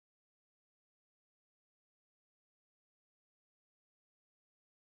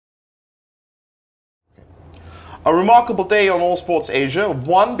A remarkable day on All Sports Asia.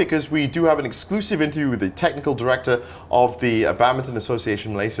 One, because we do have an exclusive interview with the technical director of the Badminton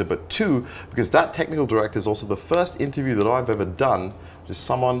Association Malaysia, but two, because that technical director is also the first interview that I've ever done, which is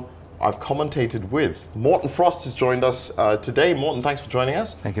someone I've commentated with. Morten Frost has joined us today. Morten, thanks for joining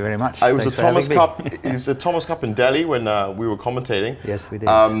us. Thank you very much. It was a Thomas Cup. It was a Thomas Cup in Delhi when we were commentating. Yes, we did.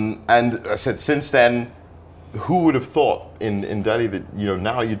 And I said, since then, who would have thought in Delhi that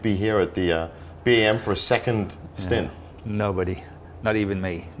now you'd be here at the B.A.M for a second stint? Nobody, not even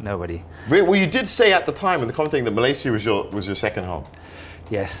me. Nobody. Well, you did say at the time in the commentating that Malaysia was your second home.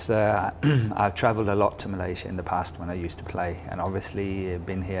 Yes, I've travelled a lot to Malaysia in the past when I used to play, and obviously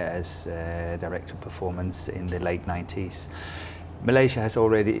been here as director of performance in the late 90s. Malaysia has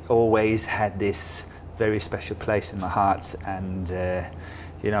always had this very special place in my heart, and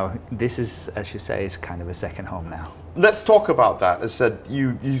this is, as you say, is kind of a second home now. Let's talk about that. As said,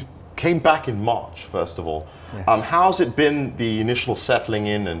 you came back in March, first of all. Yes. How's it been, the initial settling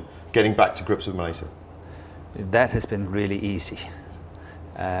in and getting back to grips with Malaysia? That has been really easy.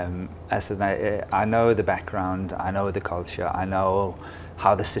 I know the background, I know the culture, I know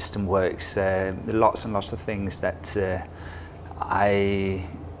how the system works. Lots and lots of things that I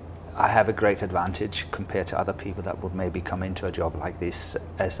have a great advantage compared to other people that would maybe come into a job like this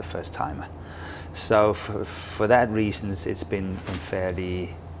as a first timer. So for that reasons, it's been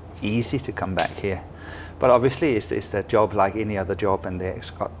fairly easy to come back here. But obviously it's a job like any other job, and it's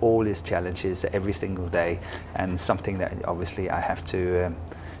got all its challenges every single day, and something that obviously I have to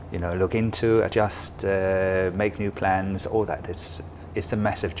look into, adjust, make new plans, all that. It's a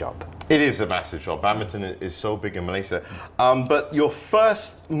massive job. It is a massive job. Badminton is so big in Malaysia. But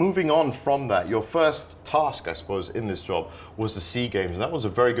moving on from that, your first task, I suppose, in this job was the SEA Games. And that was a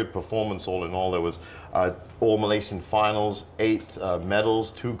very good performance all in all. There was all Malaysian finals, 8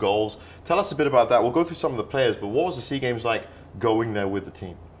 medals, 2 goals. Tell us a bit about that. We'll go through some of the players, but what was the SEA Games like going there with the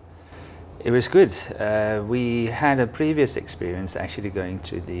team? It was good. We had a previous experience actually going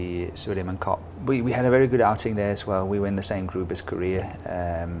to the Sudirman Cup. We had a very good outing there as well. We were in the same group as Korea,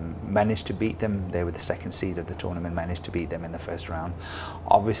 managed to beat them. They were the second seed of the tournament, managed to beat them in the first round.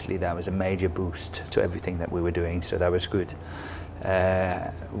 Obviously that was a major boost to everything that we were doing, so that was good.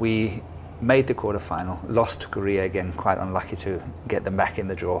 We made the quarterfinal, lost to Korea again, quite unlucky to get them back in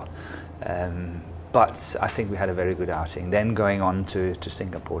the draw. But I think we had a very good outing. Then going on to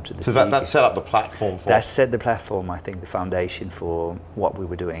Singapore to the So that set up the platform for... That set the platform, I think, the foundation for what we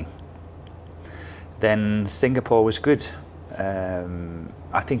were doing. Then Singapore was good.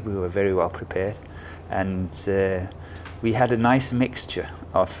 I think we were very well prepared, and we had a nice mixture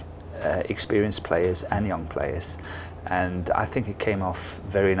of experienced players and young players, and I think it came off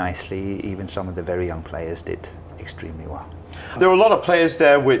very nicely. Even some of the very young players did extremely well. There are a lot of players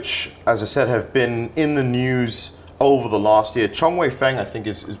there which, as I said, have been in the news over the last year. Chong Wei Feng, I think,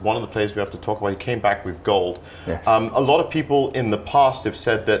 is one of the players we have to talk about. He came back with gold. Yes. A lot of people in the past have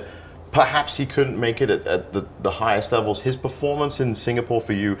said that perhaps he couldn't make it at the highest levels. His performance in Singapore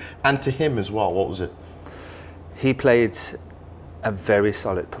for you, and to him as well, what was it? He played a very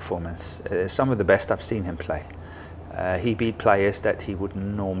solid performance. Some of the best I've seen him play. He beat players that he would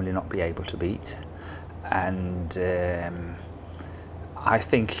normally not be able to beat. And I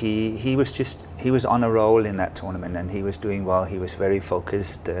think he was on a roll in that tournament, and he was doing well. He was very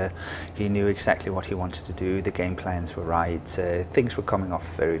focused. He knew exactly what he wanted to do. The game plans were right. Things were coming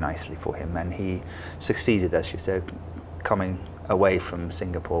off very nicely for him, and he succeeded, as you said, coming away from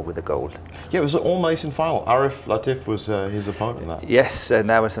Singapore with a gold. Yeah, it was an all-Malaysian final. Arif Latif was his opponent in that. Yes, and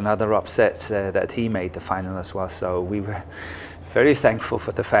that was another upset that he made the final as well. So we were very thankful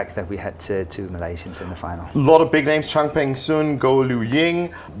for the fact that we had 2 Malaysians in the final. A lot of big names, Chang Peng Sun, Goh Liu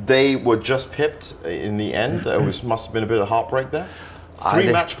Ying. They were just pipped in the end. Must have been a bit of heartbreak there.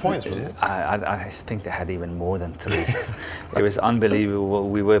 3 match points, was it? I think they had even more than 3. It was unbelievable.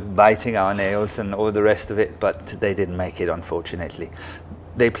 We were biting our nails and all the rest of it, but they didn't make it, unfortunately.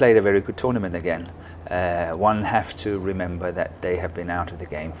 They played a very good tournament again. One have to remember that they have been out of the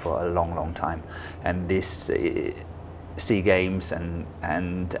game for a long, long time, and this SEA Games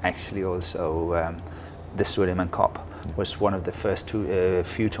and actually also the Sudirman Cup was one of the first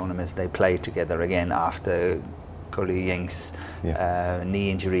few tournaments they played together again after Goh Liu Ying's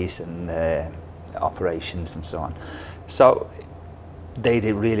knee injuries and operations and so on. So they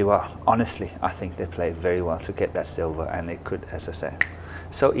did really well. Honestly, I think they played very well to get that silver, and it could, as I said,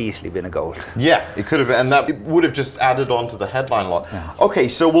 so easily been a gold. Yeah, it could have been, and that would have just added on to the headline a lot. Yeah. Okay,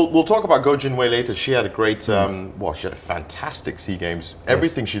 so we'll talk about Goh Jin Wei later. She had a great, well, she had a fantastic SEA Games.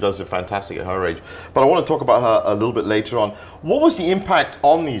 Everything she does is fantastic at her age. But I want to talk about her a little bit later on. What was the impact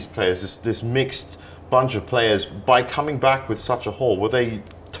on these players, this mixed bunch of players, by coming back with such a haul, were they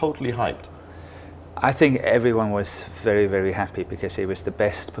totally hyped? I think everyone was very, very happy because it was the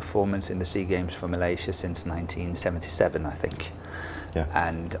best performance in the SEA Games for Malaysia since 1977, I think. Yeah.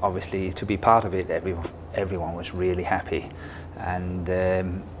 And obviously to be part of it, everyone was really happy. And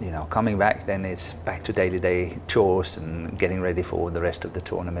you know, coming back, then it's back to day-to-day chores and getting ready for the rest of the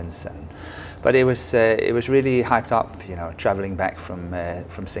tournaments. But it was really hyped up. You know, traveling back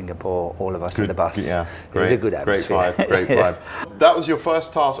from Singapore, all of us in the bus. Yeah, it was a good atmosphere. Great vibe. That was your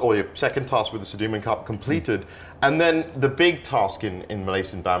first task, or your second task with the Sudirman Cup completed, and then the big task in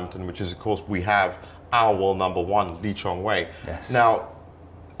Malaysian badminton, which is of course we have our world number one, Lee Chong Wei. Yes. Now,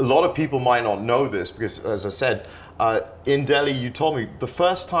 a lot of people might not know this because, as I said, in Delhi, you told me the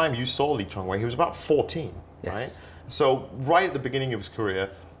first time you saw Lee Chong Wei, he was about 14, yes. right? So right at the beginning of his career,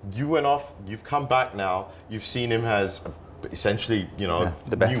 you went off, you've come back now, you've seen him as essentially, you know,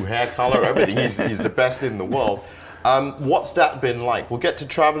 new hair color, everything. He's the best in the world. What's that been like? We'll get to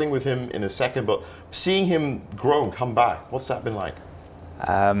traveling with him in a second, but seeing him grow and come back, what's that been like?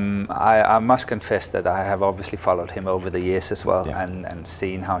 I must confess that I have obviously followed him over the years as well, yeah. and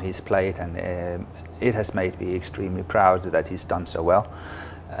seen how he's played, and it has made me extremely proud that he's done so well.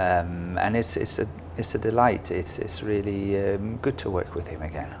 And it's a delight. It's really good to work with him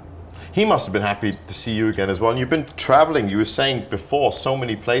again. He must have been happy to see you again as well. And you've been traveling, you were saying before, so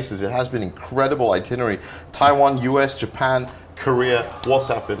many places. It has been incredible itinerary. Taiwan, US, Japan, Korea. What's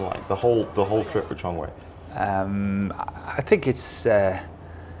that been like, the whole trip with Chong Wei? I think it's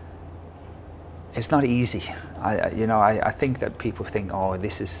not easy. I think that people think, oh,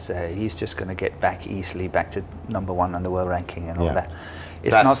 this is he's just going to get back easily back to #1 on the world ranking and all that.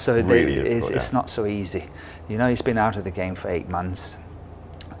 It's That's not so. Really it's not so easy. You know, he's been out of the game for 8 months.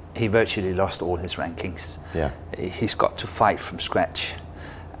 He virtually lost all his rankings. Yeah. He's got to fight from scratch,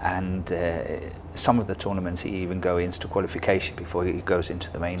 and some of the tournaments he even goes into qualification before he goes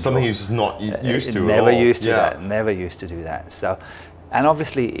into the main. Something he's just not used to. Never at all. used to that. Never used to do that. So. And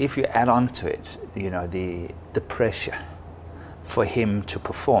obviously, if you add on to it, you know, the pressure for him to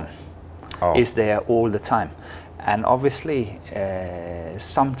perform is there all the time. And obviously,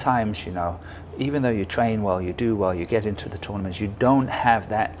 sometimes, you know, even though you train well, you do well, you get into the tournaments, you don't have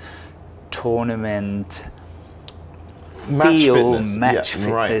that tournament match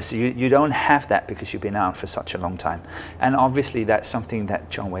fitness. Right. You don't have that because you've been out for such a long time. And obviously, that's something that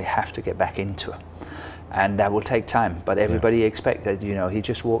Chong Wei have to get back into. And that will take time, but everybody expects that, you know, he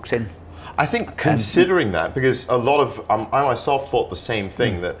just walks in. I think considering that, because a lot of, I myself thought the same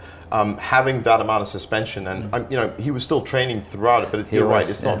thing, that having that amount of suspension, and you know, he was still training throughout it, but you're right,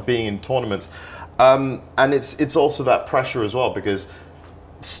 it's not being in tournaments. And it's also that pressure as well, because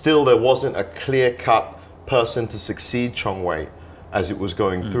still there wasn't a clear-cut person to succeed Chong Wei as it was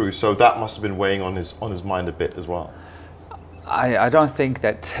going through, so that must have been weighing on his mind a bit as well. I don't think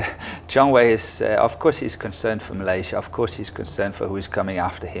that Chong Wei is, of course he's concerned for Malaysia, of course he's concerned for who's coming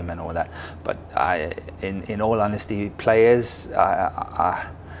after him and all that, but in all honesty, players,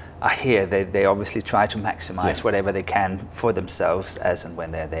 I hear they obviously try to maximize whatever they can for themselves as and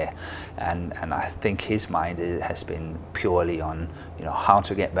when they're there, and I think his mind has been purely on, you know, how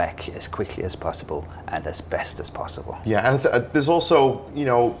to get back as quickly as possible and as best as possible. Yeah, and there's also, you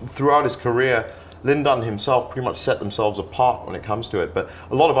know, throughout his career, Lin Dan himself pretty much set themselves apart when it comes to it, but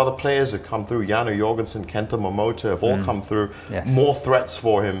a lot of other players have come through. Jano Jorgensen, Kenta Momota have all come through. More threats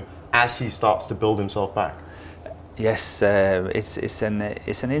for him as he starts to build himself back. Yes, it's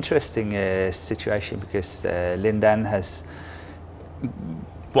an interesting situation, because Lin Dan has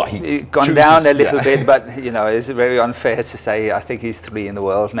gone down a little bit, but you know, it's very unfair to say. I think he's 3 in the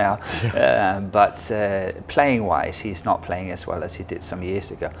world now, but playing wise, he's not playing as well as he did some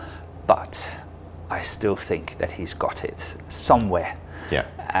years ago. But I still think that he's got it somewhere. Yeah.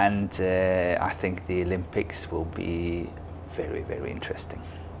 And I think the Olympics will be very, very interesting.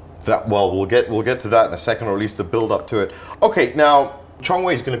 We'll get to that in a second, or at least the build up to it. Okay, now Chong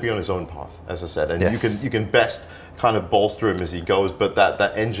Wei is going to be on his own path, as I said, and you can best kind of bolster him as he goes, but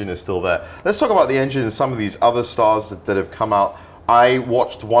that engine is still there. Let's talk about the engine and some of these other stars that have come out. I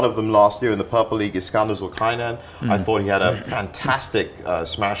watched one of them last year in the Purple League, Iskander Zulkarnain. I thought he had a fantastic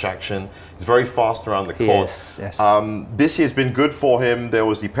smash action. He's very fast around the court. Yes. This year's been good for him. There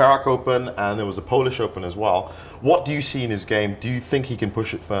was the Perak Open and there was the Polish Open as well. What do you see in his game? Do you think he can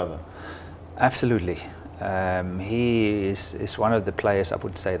push it further? Absolutely. He is one of the players, I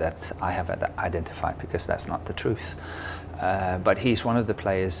would say, that I have identified, because that's not the truth. But he's one of the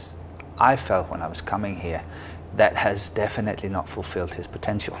players I felt when I was coming here that has definitely not fulfilled his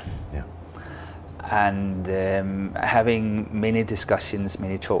potential. Yeah. and having many discussions,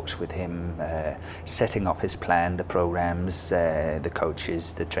 many talks with him, setting up his plan, the programs, the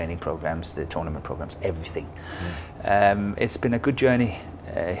coaches, the training programs, the tournament programs, everything. It's been a good journey,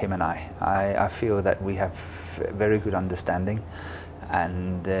 him and I feel that we have very good understanding,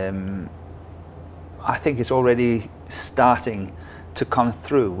 and I think it's already starting to come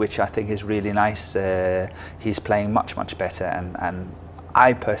through, which I think is really nice. He's playing much better, and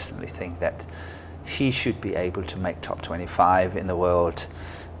I personally think that he should be able to make top 25 in the world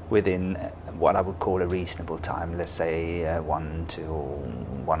within what I would call a reasonable time, let's say 1 to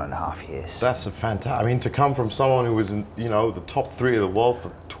 1.5 years. That's a fantastic, I mean, to come from someone who was in, you know, the top 3 of the world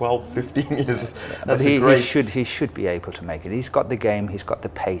for 12, 15 years, that's he should be able to make it. He's got the game, he's got the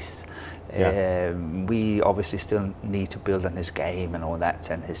pace. We obviously still need to build on his game and all that,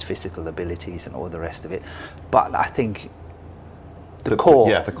 and his physical abilities and all the rest of it. But I think the core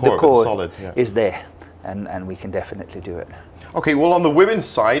solid, is there, and we can definitely do it. Okay, well, on the women's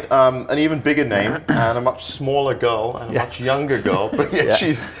side, an even bigger name and a much smaller girl and a much younger girl. But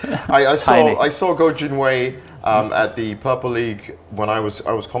she's. I saw Goh Jin Wei at the Purple League when I was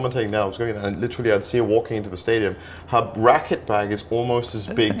commentating there. I was going there, and literally I'd see her walking into the stadium. Her racket bag is almost as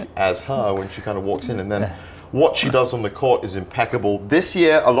big as her when she kind of walks in, and then what she does on the court is impeccable. This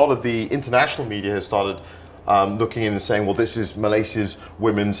year, a lot of the international media has started looking in and saying, well, this is Malaysia's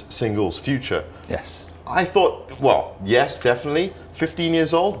women's singles future. Yes. I thought, well, yes, definitely. 15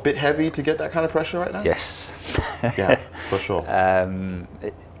 years old, bit heavy to get that kind of pressure right now? Yes. Yeah, for sure.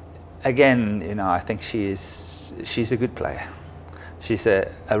 Again, you know, I think she's a good player. She's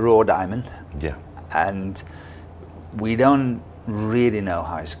a raw diamond. Yeah. And we don't really know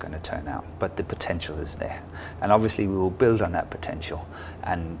how it's going to turn out, but the potential is there. And obviously we will build on that potential,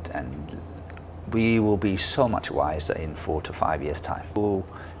 and we will be so much wiser in 4 to 5 years' time.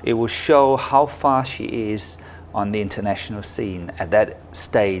 It will show how far she is on the international scene at that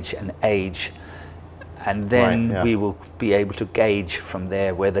stage and age, and then we will be able to gauge from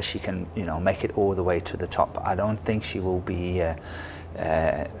there whether she can, you know, make it all the way to the top. I don't think she will be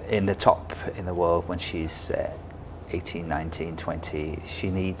in the top in the world when she's 18, 19, 20. She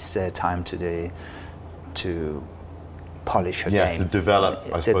needs time to polish her game. To develop,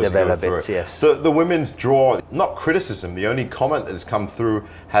 I suppose. To develop it, yes. The women's draw, not criticism, the only comment that has come through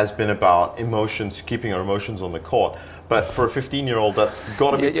has been about emotions, keeping her emotions on the court. But for a 15-year-old, that's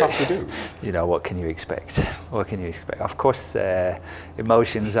got to be tough to do. You know, what can you expect? What can you expect? Of course,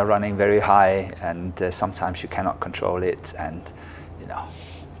 emotions are running very high, and sometimes you cannot control it, and, you know,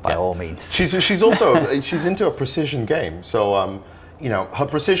 by all means. She's also, she's into a precision game, so you know, her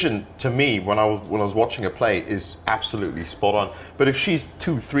precision to me when I was watching her play is absolutely spot on. But if she's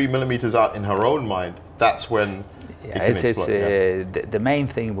 2-3 millimeters out in her own mind, that's when the main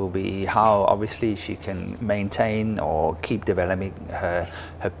thing will be how obviously she can maintain or keep developing her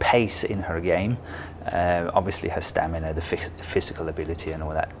pace in her game. Obviously her stamina, the physical ability and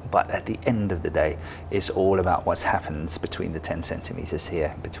all that. But at the end of the day, it's all about what happens between the 10 centimeters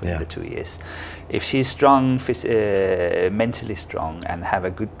here, between the 2 ears. If she's strong, mentally strong, and have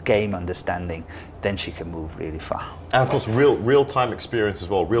a good game understanding, then she can move really far. And of course, real-time experience as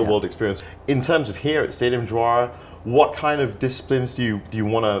well, real-world experience. In terms of here at Stadium Juara, what kind of disciplines do you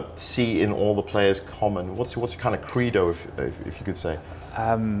want to see in all the players common? What's your kind of credo, if you could say?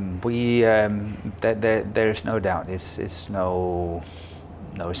 There's no doubt. It's no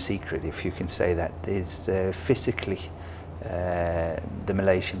secret, if you can say that. It's physically, the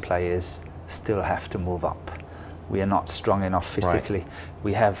Malaysian players still have to move up. We are not strong enough physically. Right.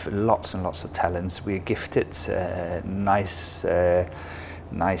 We have lots and lots of talents. We're gifted, nice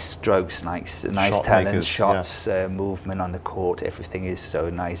strokes, nice talent, shots, movement on the court. Everything is so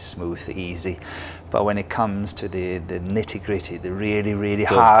nice, smooth, easy. But when it comes to the nitty-gritty, the really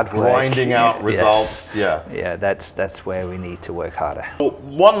hard work, grinding out results, that's where we need to work harder. Well,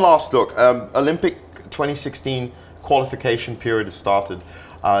 one last look. Olympic 2016 qualification period has started.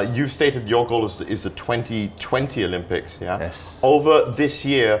 You've stated your goal is the 2020 Olympics, yeah? Yes. Over this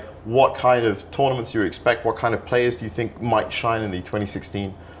year, what kind of tournaments do you expect? What kind of players do you think might shine in the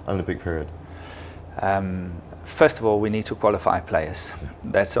 2016 Olympic period? First of all, we need to qualify players.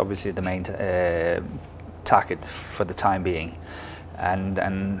 That's obviously the main target for the time being.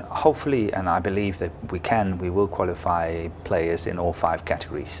 And hopefully, and I believe that we will qualify players in all 5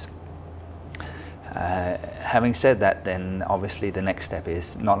 categories. Having said that, then obviously the next step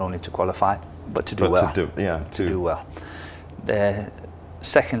is not only to qualify, but to do well. To do well.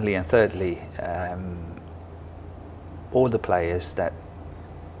 Secondly and thirdly, all the players that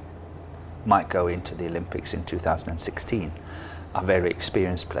might go into the Olympics in 2016, are very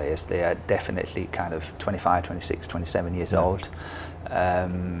experienced players. They are definitely kind of 25, 26, 27 years old,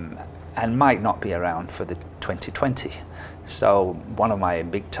 and might not be around for the 2020. So one of my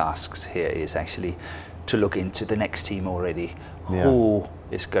big tasks here is actually to look into the next team already. Who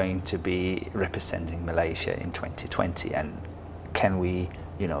is going to be representing Malaysia in 2020, and can we,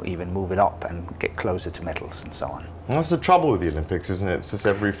 you know, even move it up and get closer to medals and so on. And that's the trouble with the Olympics, isn't it? It's just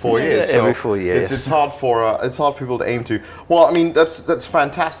every 4 years. Yeah, every 4 years. It's hard for people to aim to. Well, I mean, that's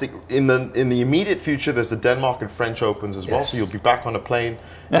fantastic. In the immediate future, there's the Denmark and French Opens as well. So you'll be back on a plane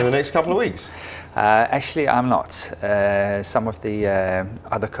in the next couple of weeks. Actually, I'm not. Some of the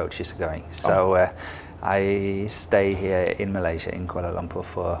other coaches are going. So. I stay here in Malaysia, in Kuala Lumpur,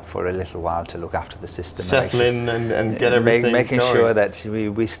 for a little while to look after the system. Settle in and get everything making going. sure that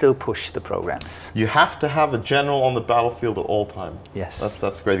we still push the programs. You have to have a general on the battlefield at all time. Yes.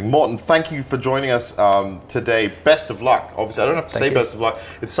 That's great. Morten, thank you for joining us today. Best of luck. Obviously, I don't have to say best of luck.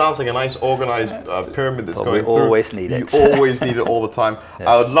 It sounds like a nice organized pyramid that's going through. We always need it. You always need it all the time. Yes.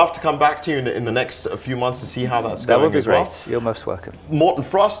 I would love to come back to you in the next few months to see how that's going. That would be great. Well. You're most welcome. Morten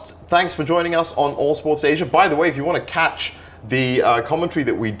Frost, thanks for joining us on All Sports Asia. By the way, if you want to catch the commentary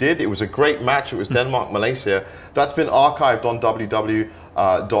that we did, it was a great match. It was Denmark-Malaysia. That's been archived on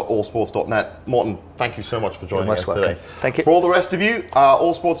www.allsports.net. Morten, thank you so much for joining us today. Thank you. For all the rest of you,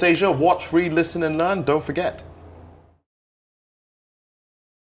 All Sports Asia, watch, read, listen and learn. Don't forget.